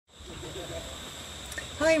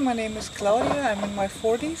Hi, my name is Claudia. I'm in my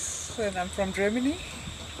 40s and I'm from Germany.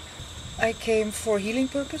 I came for healing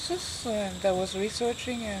purposes and I was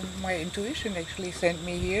researching and my intuition actually sent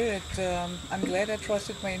me here. I'm glad I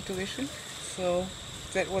trusted my intuition, so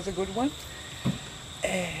that was a good one.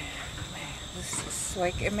 Man, this is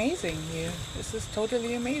like amazing here. This is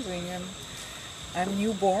totally amazing. I'm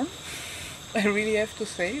newborn. I really have to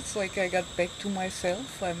say, it's like I got back to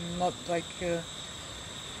myself. I'm not like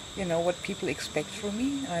what people expect from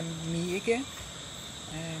me. I'm me again,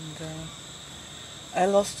 and I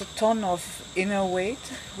lost a ton of inner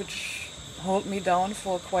weight, which held me down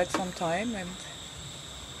for quite some time, and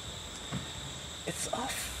it's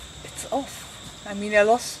off. It's off. I mean, I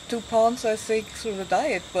lost 2 pounds, I think, through the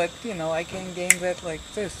diet, but I can gain that like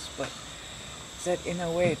this. But that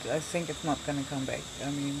inner weight, I think it's not gonna come back.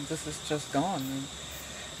 I mean, this is just gone. And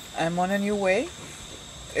I'm on a new way.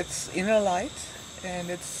 It's inner light, and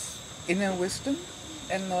it's inner wisdom,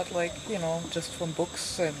 and not like just from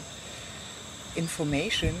books and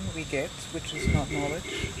information we get, which is not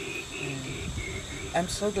knowledge. And I'm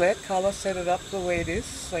so glad Carla set it up the way it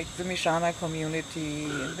is, like the Mishana community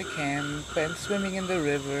and the camp and swimming in the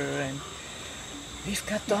river. And we've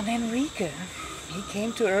got Don Enrique. He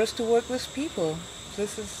came to Earth to work with people.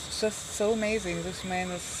 This is just so amazing. This man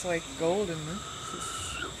is like golden.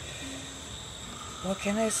 What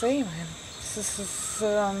can I say, man? This is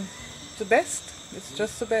the best. It's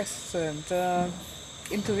just the best. And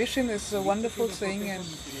intuition is a wonderful thing. And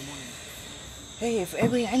hey, if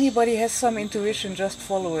anybody has some intuition, just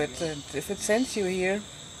follow it. And if it sends you here,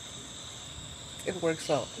 it works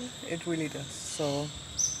out. It really does. So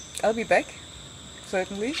I'll be back,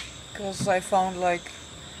 certainly, because I found like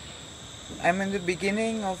I'm in the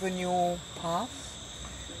beginning of a new path,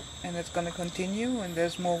 and it's going to continue, and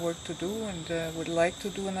there's more work to do, and would like to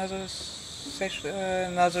do another session,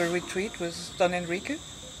 another retreat with Don Enrique.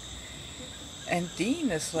 And Dean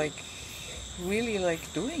is like really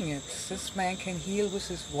like doing it. This man can heal with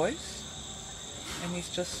his voice, and he's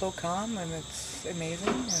just so calm, and it's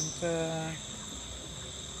amazing. And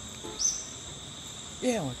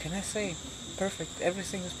yeah, what can I say? Perfect.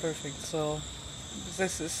 Everything is perfect. So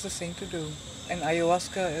this is the thing to do. And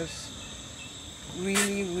ayahuasca is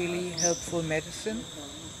really, really helpful medicine.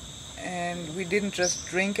 And we didn't just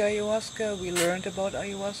drink ayahuasca, we learned about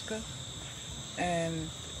ayahuasca and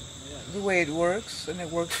the way it works, and it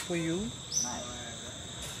works for you.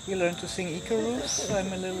 We learned to sing Icarus.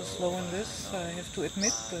 I'm a little slow in this, I have to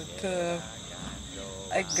admit, but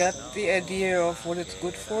I got the idea of what it's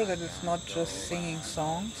good for, that it's not just singing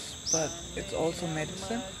songs, but it's also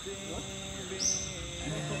medicine.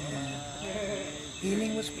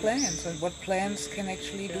 Healing with plants, and what plants can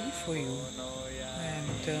actually do for you.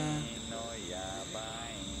 And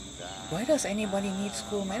why does anybody need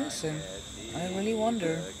school medicine? I really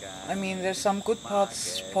wonder. I mean, there's some good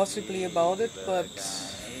parts possibly about it, but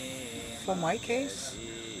for my case,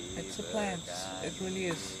 it's the plants. It really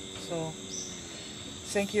is. So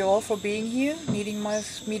thank you all for being here, meeting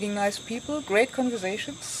nice people, great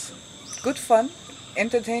conversations, good fun,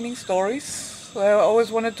 entertaining stories. I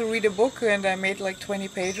always wanted to read a book, and I made like 20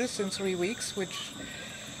 pages in 3 weeks, which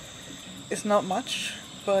is not much,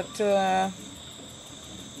 but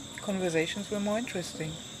conversations were more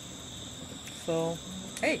interesting. So,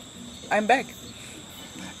 hey, I'm back.